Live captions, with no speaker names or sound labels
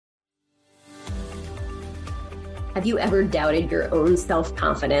Have you ever doubted your own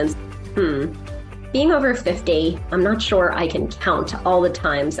self-confidence? Being over 50, I'm not sure I can count all the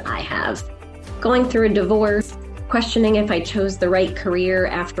times I have. Going through a divorce, questioning if I chose the right career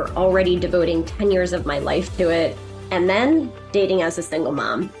after already devoting 10 years of my life to it, and then dating as a single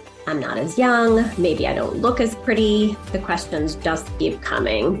mom. I'm not as young, maybe I don't look as pretty. The questions just keep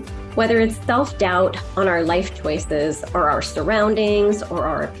coming. Whether it's self-doubt on our life choices or our surroundings or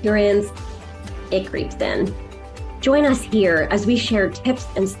our appearance, it creeps in. Join us here as we share tips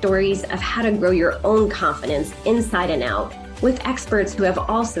and stories of how to grow your own confidence inside and out with experts who have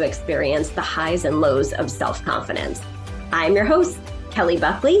also experienced the highs and lows of self-confidence. I'm your host, Kelly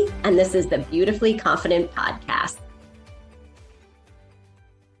Buckley, and this is the Beautifully Confident Podcast.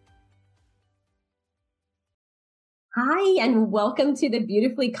 Hi, and welcome to the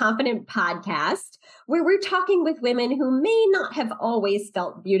Beautifully Confident Podcast, where we're talking with women who may not have always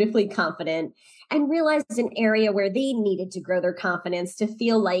felt beautifully confident and realized an area where they needed to grow their confidence to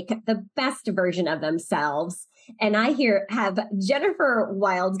feel like the best version of themselves. And I have Jennifer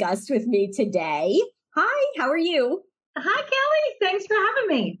Wildgust with me today. Hi, how are you? Hi, Kelly. Thanks for having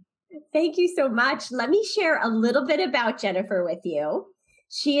me. Thank you so much. Let me share a little bit about Jennifer with you.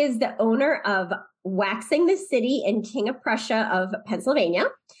 She is the owner of Waxing the City in King of Prussia of Pennsylvania.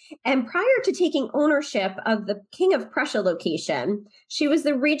 And prior to taking ownership of the King of Prussia location, she was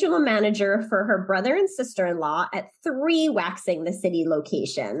the regional manager for her brother and sister-in-law at 3 Waxing the City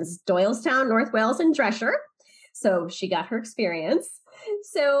locations, Doylestown, North Wales, and Dresher. So she got her experience.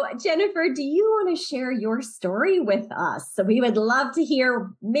 So Jennifer, do you want to share your story with us? So we would love to hear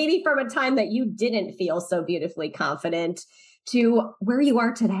maybe from a time that you didn't feel so beautifully confident to where you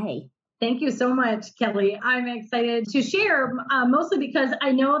are today. Thank you so much, Kelly. I'm excited to share, mostly because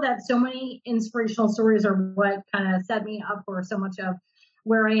I know that so many inspirational stories are what kind of set me up for so much of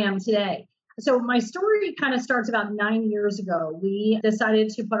where I am today. So my story kind of starts about 9 years ago. We decided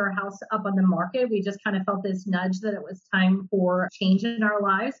to put our house up on the market. We just kind of felt this nudge that it was time for change in our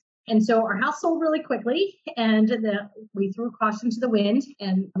lives. And so our house sold really quickly, and we threw caution to the wind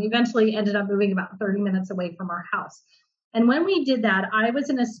and we eventually ended up moving about 30 minutes away from our house. And when we did that, I was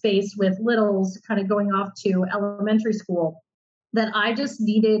in a space with littles kind of going off to elementary school that I just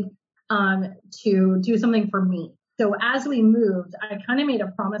needed to do something for me. So as we moved, I kind of made a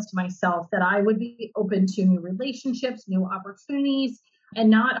promise to myself that I would be open to new relationships, new opportunities, and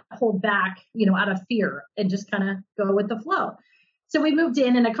not hold back, out of fear and just kind of go with the flow. So we moved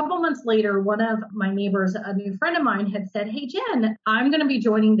in, and a couple months later, one of my neighbors, a new friend of mine, had said, "Hey, Jen, I'm going to be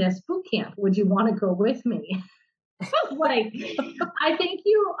joining this boot camp. Would you want to go with me?" Like, I think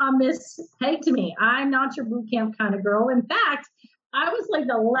you mispegged me. I'm not your boot camp kind of girl. In fact, I was like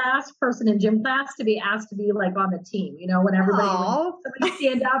the last person in gym class to be asked to be like on the team, when everybody would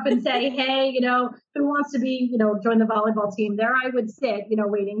stand up and say, "Hey, who wants to be, join the volleyball team?" There I would sit,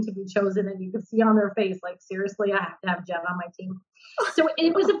 waiting to be chosen. And you could see on their face, like, seriously, I have to have Jen on my team. So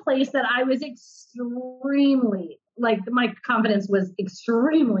it was a place that I was extremely, like, my confidence was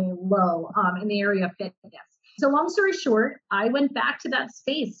extremely low in the area of fitness. So long story short, I went back to that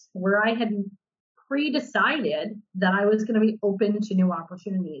space where I had pre-decided that I was going to be open to new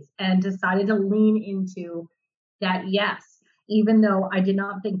opportunities and decided to lean into that yes, even though I did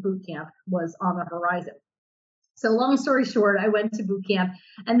not think boot camp was on the horizon. So long story short, I went to boot camp,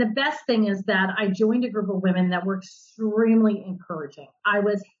 and the best thing is that I joined a group of women that were extremely encouraging. I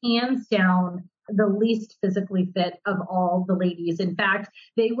was hands down the least physically fit of all the ladies. In fact,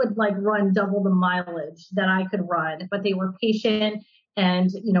 they would run double the mileage that I could run, but they were patient and,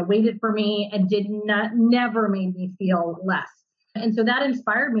 waited for me and never made me feel less. And so that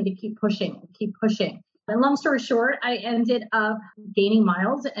inspired me to keep pushing. And long story short, I ended up gaining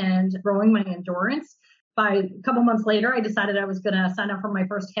miles and growing my endurance. By a couple months later, I decided I was going to sign up for my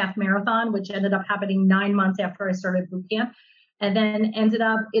first half marathon, which ended up happening 9 months after I started boot camp. And then ended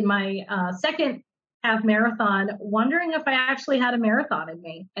up in my second half marathon, wondering if I actually had a marathon in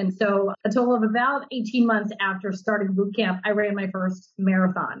me. And so a total of about 18 months after starting boot camp, I ran my first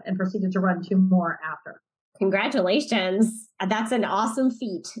marathon and proceeded to run 2 more after. Congratulations. That's an awesome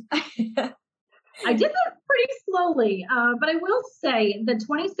feat. I did that pretty slowly, but I will say the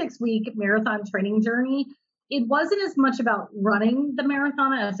 26-week marathon training journey, it wasn't as much about running the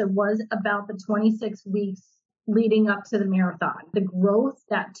marathon as it was about the 26 weeks leading up to the marathon. The growth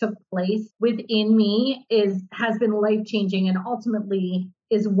that took place within me has been life-changing, and ultimately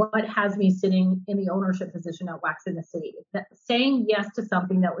is what has me sitting in the ownership position at Waxing the City. That saying yes to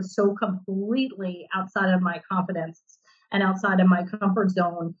something that was so completely outside of my confidence and outside of my comfort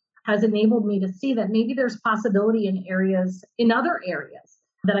zone has enabled me to see that maybe there's possibility in other areas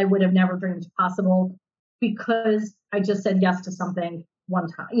that I would have never dreamed possible. because I just said yes to something one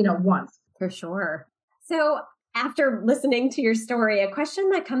time, once. For sure. So after listening to your story, a question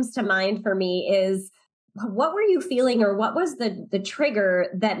that comes to mind for me is, what were you feeling, or what was the trigger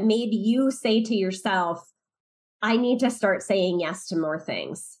that made you say to yourself, I need to start saying yes to more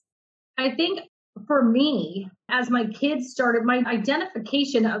things? I think for me, as my kids started, my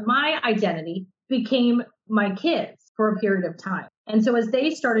identification of my identity became my kids for a period of time. And so as they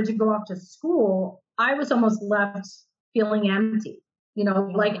started to go off to school, I was almost left feeling empty.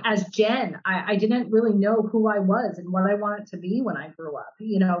 Like as Jen, I didn't really know who I was and what I wanted to be when I grew up,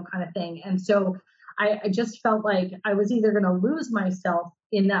 kind of thing. And so I just felt like I was either going to lose myself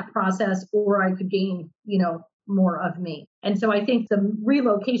in that process, or I could gain, more of me. And so I think the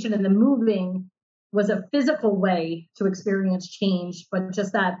relocation and the moving was a physical way to experience change, but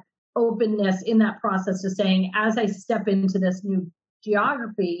just that openness in that process to saying, as I step into this new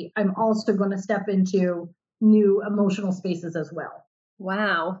geography, I'm also going to step into new emotional spaces as well.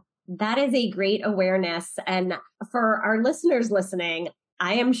 Wow, that is a great awareness. And for our listeners listening,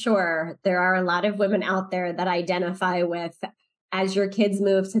 I am sure there are a lot of women out there that identify with, as your kids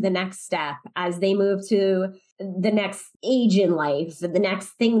move to the next step, as they move to the next age in life, the next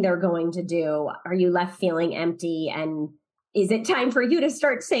thing they're going to do. Are you left feeling empty? And is it time for you to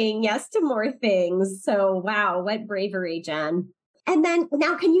start saying yes to more things? So, wow, what bravery, Jen. And then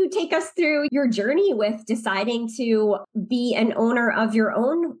now, can you take us through your journey with deciding to be an owner of your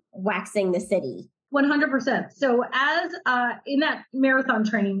own Waxing the City? 100%. So as in that marathon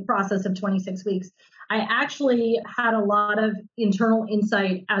training process of 26 weeks, I actually had a lot of internal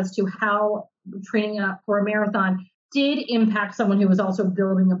insight as to how training up for a marathon did impact someone who was also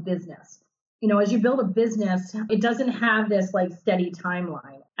building a business. As you build a business, it doesn't have this like steady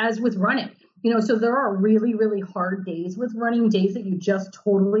timeline as with running. So there are really, really hard days with running, days that you just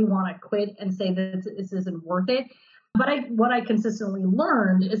totally want to quit and say that this isn't worth it. But what I consistently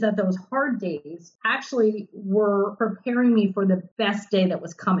learned is that those hard days actually were preparing me for the best day that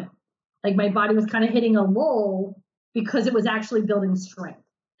was coming. Like my body was kind of hitting a lull because it was actually building strength.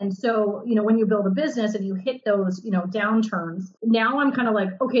 And so, when you build a business and you hit those, downturns, now I'm kind of like,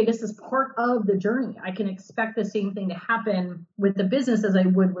 okay, this is part of the journey. I can expect the same thing to happen with the business as I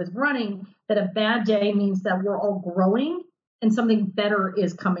would with running, that a bad day means that we're all growing and something better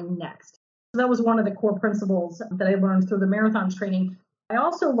is coming next. So that was one of the core principles that I learned through the marathon training. I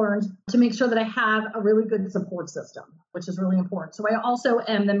also learned to make sure that I have a really good support system, which is really important. So I also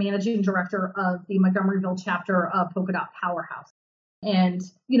am the managing director of the Montgomeryville chapter of Polka Dot Powerhouse. And,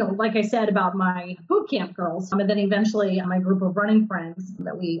 like I said about my boot camp girls, and then eventually my group of running friends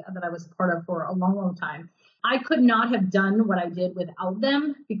that I was a part of for a long, long time, I could not have done what I did without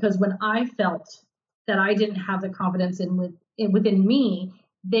them, because when I felt that I didn't have the confidence within me,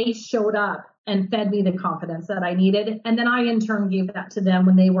 they showed up and fed me the confidence that I needed. And then I in turn gave that to them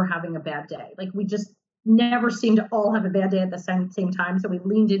when they were having a bad day. Like we just never seemed to all have a bad day at the same time. So we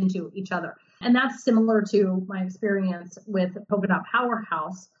leaned into each other. And that's similar to my experience with Polka Dot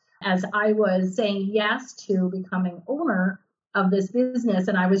Powerhouse, as I was saying yes to becoming owner of this business.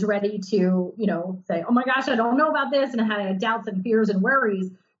 And I was ready to, say, oh my gosh, I don't know about this. And I had doubts and fears and worries.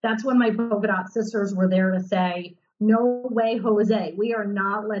 That's when my Polka Dot sisters were there to say, no way, Jose, we are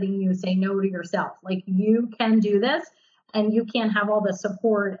not letting you say no to yourself. Like you can do this. And you can't have all the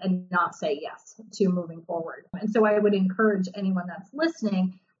support and not say yes to moving forward. And so I would encourage anyone that's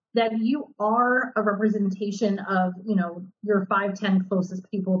listening that you are a representation of, your 5-10 closest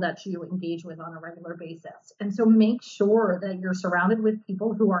people that you engage with on a regular basis. And so make sure that you're surrounded with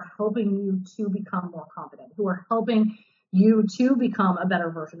people who are helping you to become more confident, who are helping you to become a better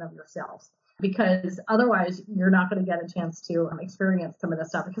version of yourselves. Because otherwise you're not going to get a chance to experience some of this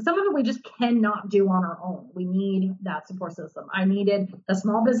stuff, because some of it we just cannot do on our own. We need that support system. I needed a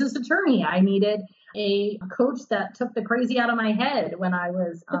small business attorney. I needed a coach that took the crazy out of my head when I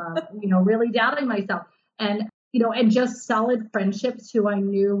was, really doubting myself, and just solid friendships who I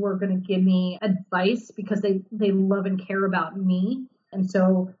knew were going to give me advice because they love and care about me. And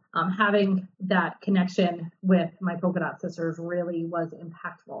so having that connection with my Polka Dot sisters really was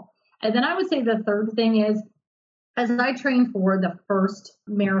impactful. And then I would say the third thing is, as I trained for the first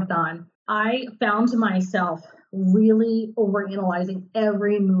marathon, I found myself really overanalyzing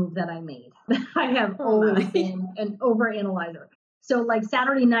every move that I made. I have always been an overanalyzer. So like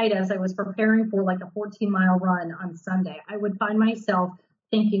Saturday night, as I was preparing for like a 14-mile run on Sunday, I would find myself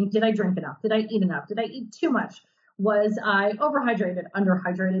thinking, did I drink enough? Did I eat enough? Did I eat too much? Was I overhydrated,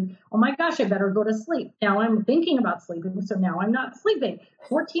 underhydrated? Oh my gosh, I better go to sleep. Now I'm thinking about sleeping, so now I'm not sleeping.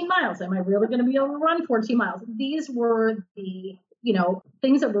 14 miles. Am I really going to be able to run 14 miles? These were the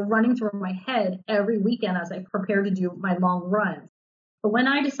things that were running through my head every weekend as I prepared to do my long runs. But when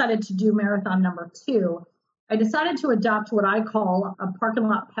I decided to do marathon number 2, I decided to adopt what I call a parking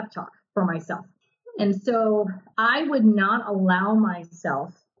lot pep talk for myself. And so I would not allow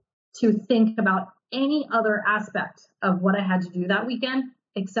myself to think about any other aspect of what I had to do that weekend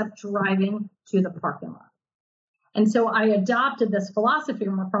except driving to the parking lot. And so I adopted this philosophy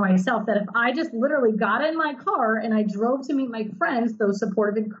for myself that if I just literally got in my car and I drove to meet my friends, those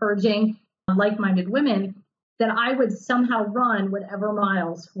supportive, encouraging, like-minded women, that I would somehow run whatever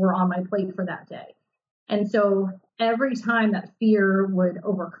miles were on my plate for that day. And so every time that fear would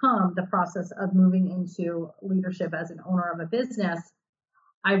overcome the process of moving into leadership as an owner of a business,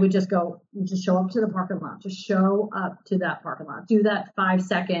 I would just go, you just show up to the parking lot, just show up to that parking lot, do that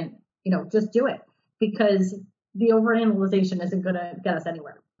 5-second, just do it, because the overanalyzation isn't going to get us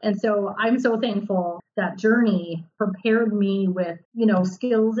anywhere. And so I'm so thankful that journey prepared me with,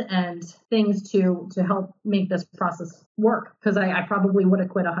 skills and things to help make this process work, because I probably would have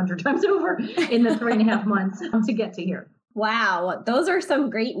quit 100 times over in the 3.5 months to get to here. Wow. Those are some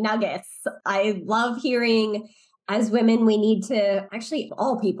great nuggets. I love hearing, as women, we need to, actually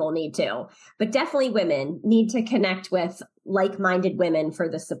all people need to, but definitely women need to connect with like-minded women for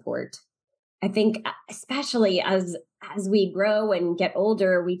the support. I think especially as we grow and get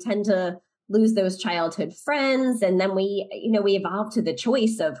older, we tend to lose those childhood friends. And then we evolve to the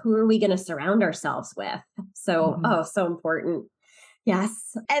choice of who are we going to surround ourselves with. So, so important.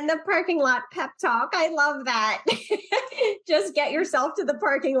 Yes. And the parking lot pep talk. I love that. Just get yourself to the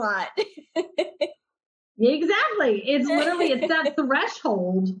parking lot. Exactly. It's that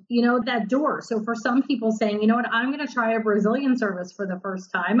threshold, that door. So for some people saying, I'm going to try a Brazilian service for the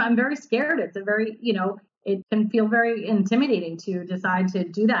first time, I'm very scared. It's a very, it can feel very intimidating to decide to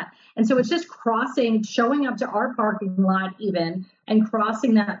do that. And so it's just showing up to our parking lot even, and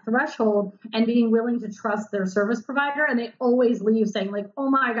crossing that threshold and being willing to trust their service provider. And they always leave saying like,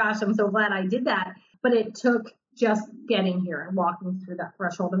 oh my gosh, I'm so glad I did that. But it took just getting here and walking through that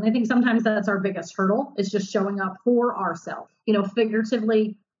threshold. And I think sometimes that's our biggest hurdle, is just showing up for ourselves,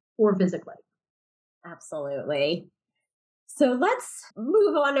 figuratively or physically. Absolutely. So let's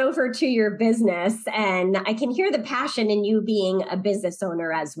move on over to your business. And I can hear the passion in you being a business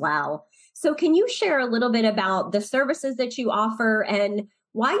owner as well. So can you share a little bit about the services that you offer and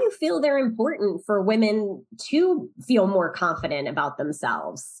why you feel they're important for women to feel more confident about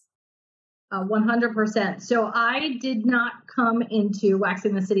themselves? 100%. So I did not come into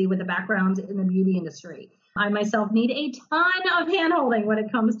Waxing the City with a background in the beauty industry. I myself need a ton of handholding when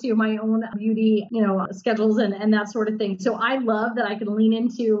it comes to my own beauty, schedules and that sort of thing. So I love that I can lean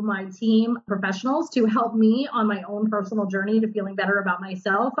into my team professionals to help me on my own personal journey to feeling better about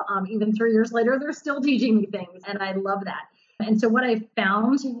myself. Even 3 years later, they're still teaching me things, and I love that. And so what I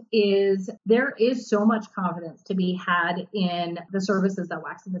found is there is so much confidence to be had in the services that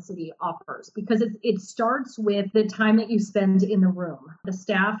Waxing the City offers, because it starts with the time that you spend in the room. The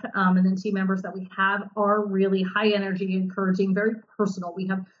staff and the team members that we have are really high energy, encouraging, very personal. We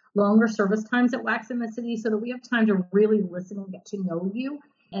have longer service times at Waxing the City so that we have time to really listen and get to know you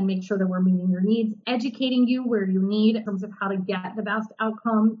and make sure that we're meeting your needs, educating you where you need in terms of how to get the best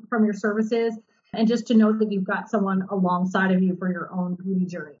outcome from your services. And just to know that you've got someone alongside of you for your own beauty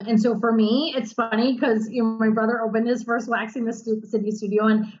journey. And so for me, it's funny because my brother opened his first Waxing the City studio,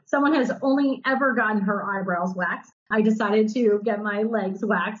 and someone has only ever gotten her eyebrows waxed. I decided to get my legs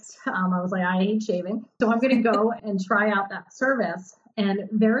waxed. I was like, I hate shaving. So I'm going to go and try out that service. And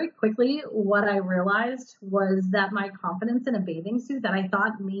very quickly, what I realized was that my confidence in a bathing suit that I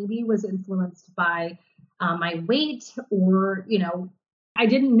thought maybe was influenced by my weight or, I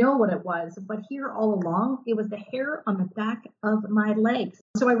didn't know what it was, but here all along, it was the hair on the back of my legs.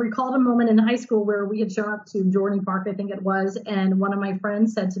 So I recalled a moment in high school where we had shown up to Dorney Park, I think it was, and one of my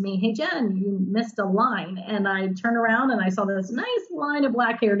friends said to me, hey, Jen, you missed a line. And I turned around and I saw this nice line of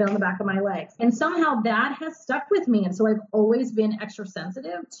black hair down the back of my legs. And somehow that has stuck with me. And so I've always been extra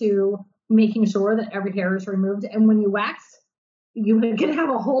sensitive to making sure that every hair is removed. And when you wax, you can have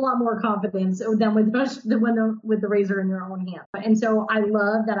a whole lot more confidence than with the razor in your own hand. And so I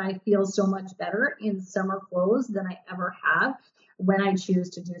love that I feel so much better in summer clothes than I ever have when I choose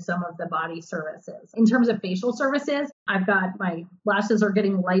to do some of the body services. In terms of facial services, I've got my lashes are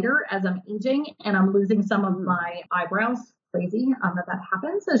getting lighter as I'm aging, and I'm losing some of my eyebrows. Crazy that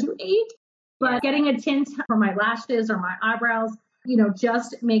happens as you age. But getting a tint for my lashes or my eyebrows,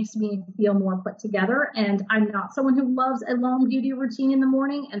 just makes me feel more put together. And I'm not someone who loves a long beauty routine in the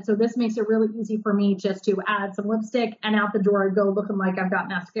morning. And so this makes it really easy for me just to add some lipstick and out the door I go looking like I've got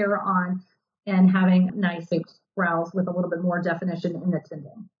mascara on and having nice brows with a little bit more definition in the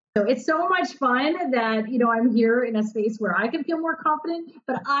tinting. So it's so much fun that, I'm here in a space where I can feel more confident,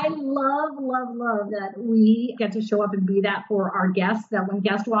 but I love, love, love that we get to show up and be that for our guests, that when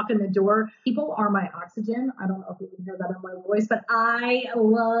guests walk in the door, people are my oxygen. I don't know if you can hear that in my voice, but I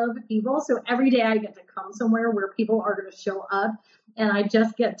love people. So every day I get to come somewhere where people are going to show up and I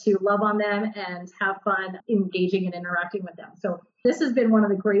just get to love on them and have fun engaging and interacting with them. So this has been one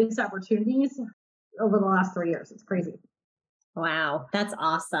of the greatest opportunities over the last 3 years. It's crazy. Wow, that's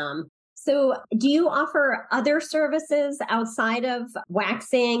awesome. So do you offer other services outside of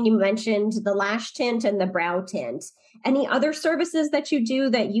waxing? You mentioned the lash tint and the brow tint. Any other services that you do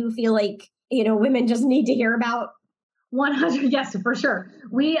that you feel like, women just need to hear about? 100, yes, for sure.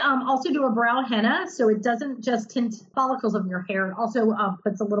 We also do a brow henna, so it doesn't just tint follicles of your hair. It also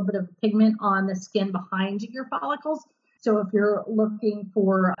puts a little bit of pigment on the skin behind your follicles. So if you're looking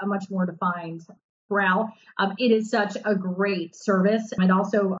for a much more defined brow, it is such a great service. And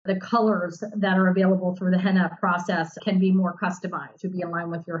also the colors that are available through the henna process can be more customized to be in line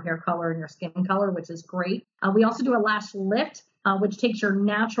with your hair color and your skin color, which is great. We also do a lash lift, which takes your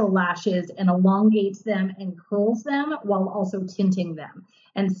natural lashes and elongates them and curls them while also tinting them.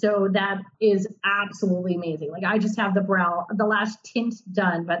 And so that is absolutely amazing. Like I just have the lash tint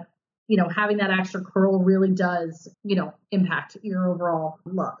done, but having that extra curl really does, impact your overall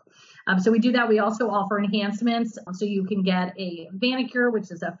look. So we do that. We also offer enhancements. So you can get a manicure,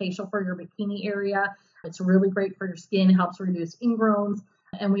 which is a facial for your bikini area. It's really great for your skin, helps reduce ingrowns.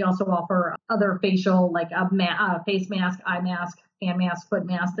 And we also offer other facial, like a face mask, eye mask, hand mask, foot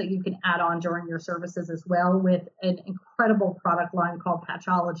mask that you can add on during your services as well with an incredible product line called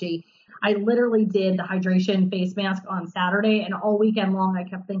Patchology. I literally did the hydration face mask on Saturday, and all weekend long I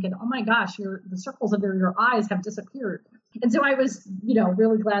kept thinking, oh my gosh, the circles under your eyes have disappeared. And so I was,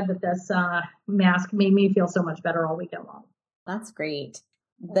 really glad that this mask made me feel so much better all weekend long. That's great.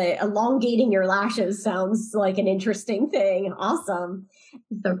 The elongating your lashes sounds like an interesting thing. Awesome.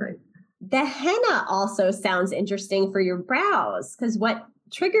 So great. The henna also sounds interesting for your brows, because what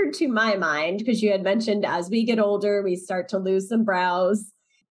triggered to my mind, because you had mentioned as we get older, we start to lose some brows.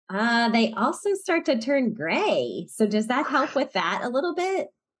 They also start to turn gray. So does that help with that a little bit?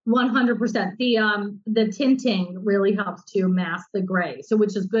 100%. The tinting really helps to mask the gray, so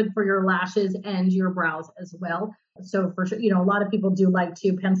which is good for your lashes and your brows as well. So for sure, a lot of people do like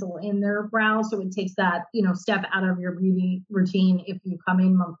to pencil in their brows, so it takes that, step out of your beauty routine if you come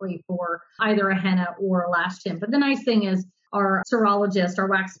in monthly for either a henna or a lash tint. But the nice thing is our serologist, our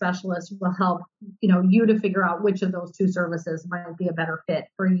wax specialist will help, you to figure out which of those two services might be a better fit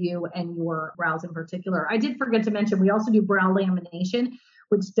for you and your brows in particular. I did forget to mention, we also do brow lamination,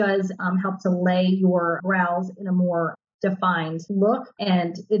 which does help to lay your brows in a more defined look.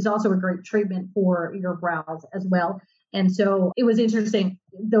 And it's also a great treatment for your brows as well. And so it was interesting,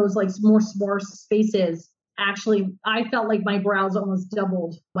 those like more sparse spaces, actually, I felt like my brows almost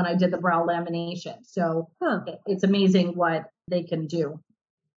doubled when I did the brow lamination. So It's amazing what they can do.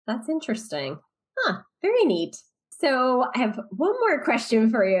 That's interesting. Very neat. So I have one more question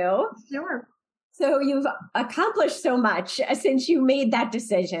for you. Sure. So you've accomplished so much since you made that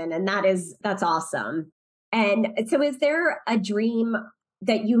decision, and that's awesome. And so is there a dream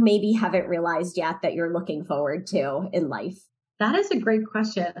that you maybe haven't realized yet that you're looking forward to in life? That is a great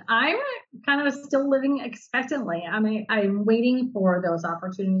question. I'm kind of still living expectantly. I'm waiting for those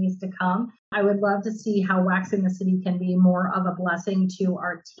opportunities to come. I would love to see how Waxing the City can be more of a blessing to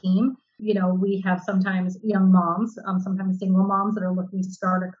our team. We have sometimes young moms, sometimes single moms that are looking to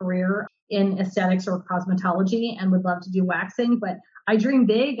start a career in aesthetics or cosmetology and would love to do waxing. But I dream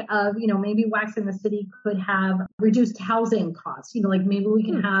big of, maybe Waxing the City could have reduced housing costs. Like maybe we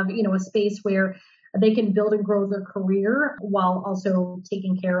can have, a space where they can build and grow their career while also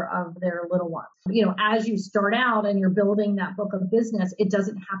taking care of their little ones. As you start out and you're building that book of business, it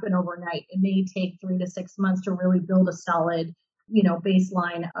doesn't happen overnight. It may take 3 to 6 months to really build a solid,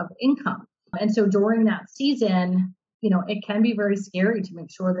 baseline of income. And so during that season, it can be very scary to make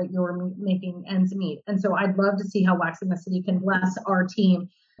sure that you're making ends meet. And so I'd love to see how Waxing the City can bless our team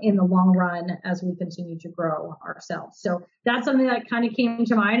in the long run as we continue to grow ourselves. So that's something that kind of came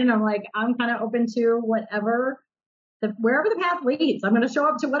to mind. And I'm like, I'm kind of open to wherever the path leads. I'm going to show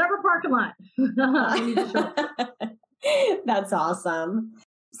up to whatever parking lot I need to show up. That's awesome.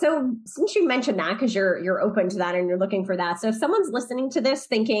 So since you mentioned that, because you're open to that and you're looking for that. So if someone's listening to this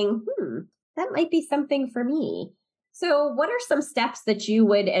thinking, that might be something for me. So what are some steps that you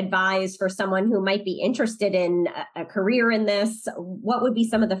would advise for someone who might be interested in a career in this? What would be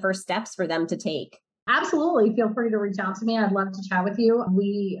some of the first steps for them to take? Absolutely. Feel free to reach out to me. I'd love to chat with you.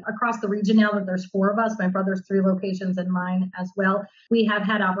 We, across the region now that there's 4 of us, my brother's 3 locations and mine as well, we have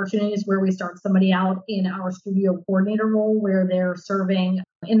had opportunities where we start somebody out in our studio coordinator role where they're serving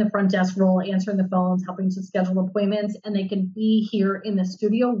in the front desk role, answering the phones, helping to schedule appointments, and they can be here in the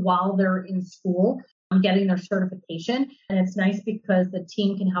studio while they're in school getting their certification. And it's nice because the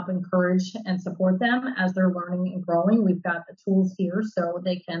team can help encourage and support them as they're learning and growing. We've got the tools here so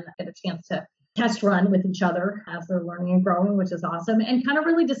they can get a chance to test run with each other as they're learning and growing, which is awesome. And kind of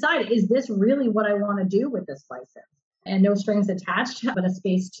really decide, is this really what I want to do with this license? And no strings attached, but a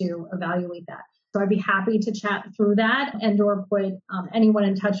space to evaluate that. So I'd be happy to chat through that and or put anyone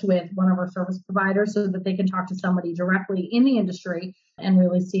in touch with one of our service providers so that they can talk to somebody directly in the industry and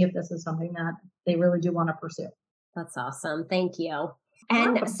really see if this is something that they really do want to pursue. That's awesome. Thank you.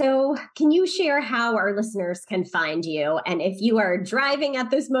 And so can you share how our listeners can find you? And if you are driving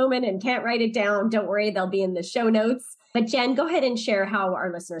at this moment and can't write it down, don't worry, they'll be in the show notes. But Jen, go ahead and share how our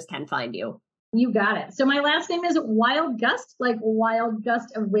listeners can find you. You got it. So my last name is Wildgust, like wild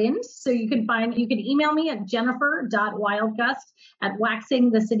gust of wind. So you can email me at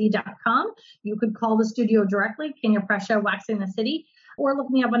jennifer.wildgust@waxingthecity.com. You could call the studio directly, Kenya Presha, Waxing the City, or look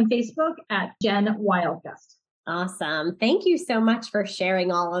me up on Facebook at Jen Wildgust. Awesome. Thank you so much for sharing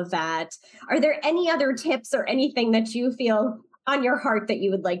all of that. Are there any other tips or anything that you feel on your heart that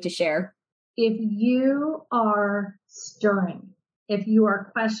you would like to share? If you are stirring, if you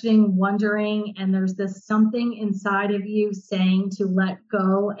are questioning, wondering, and there's this something inside of you saying to let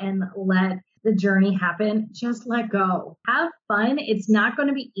go and let the journey happen, just let go. Have fun. It's not going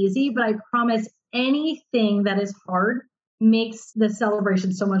to be easy, but I promise anything that is hard makes the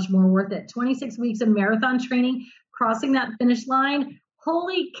celebration so much more worth it. 26 weeks of marathon training, crossing that finish line.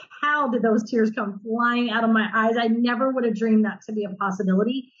 Holy cow, did those tears come flying out of my eyes. I never would have dreamed that to be a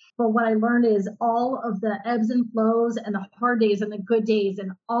possibility. But what I learned is all of the ebbs and flows and the hard days and the good days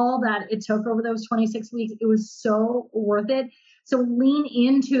and all that it took over those 26 weeks, it was so worth it. So lean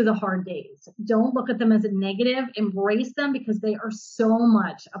into the hard days. Don't look at them as a negative. Embrace them because they are so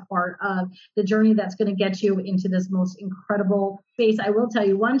much a part of the journey that's going to get you into this most incredible space. I will tell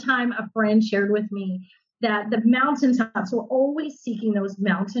you, one time a friend shared with me that the mountaintops, we're always seeking those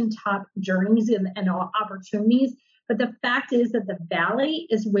mountaintop journeys and opportunities. But the fact is that the valley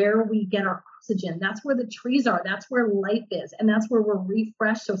is where we get our oxygen. That's where the trees are. That's where life is. And that's where we're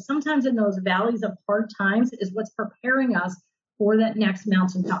refreshed. So sometimes in those valleys of hard times is what's preparing us for that next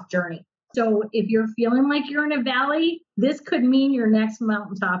mountaintop journey. So if you're feeling like you're in a valley, this could mean your next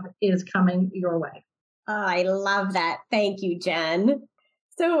mountaintop is coming your way. Oh, I love that. Thank you, Jen.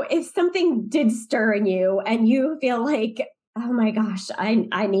 So if something did stir in you and you feel like, oh my gosh,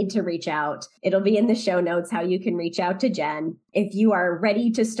 I need to reach out, it'll be in the show notes how you can reach out to Jen. If you are ready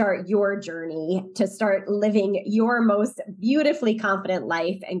to start your journey, to start living your most beautifully confident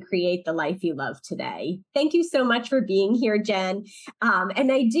life and create the life you love today. Thank you so much for being here, Jen.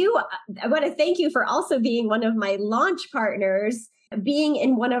 And I want to thank you for also being one of my launch partners, being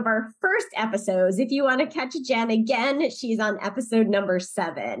in one of our first episodes. If you want to catch Jen again, she's on episode number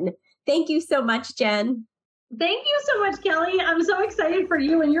 7. Thank you so much, Jen. Thank you so much, Kelly. I'm so excited for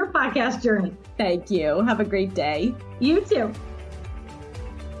you and your podcast journey. Thank you. Have a great day. You too.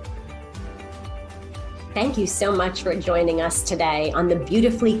 Thank you so much for joining us today on the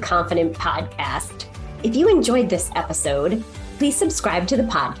Beautifully Confident podcast. If you enjoyed this episode, please subscribe to the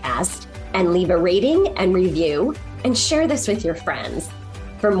podcast and leave a rating and review and share this with your friends.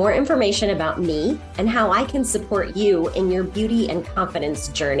 For more information about me and how I can support you in your beauty and confidence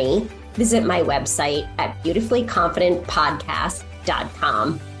journey, visit my website at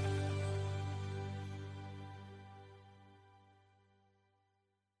beautifullyconfidentpodcast.com.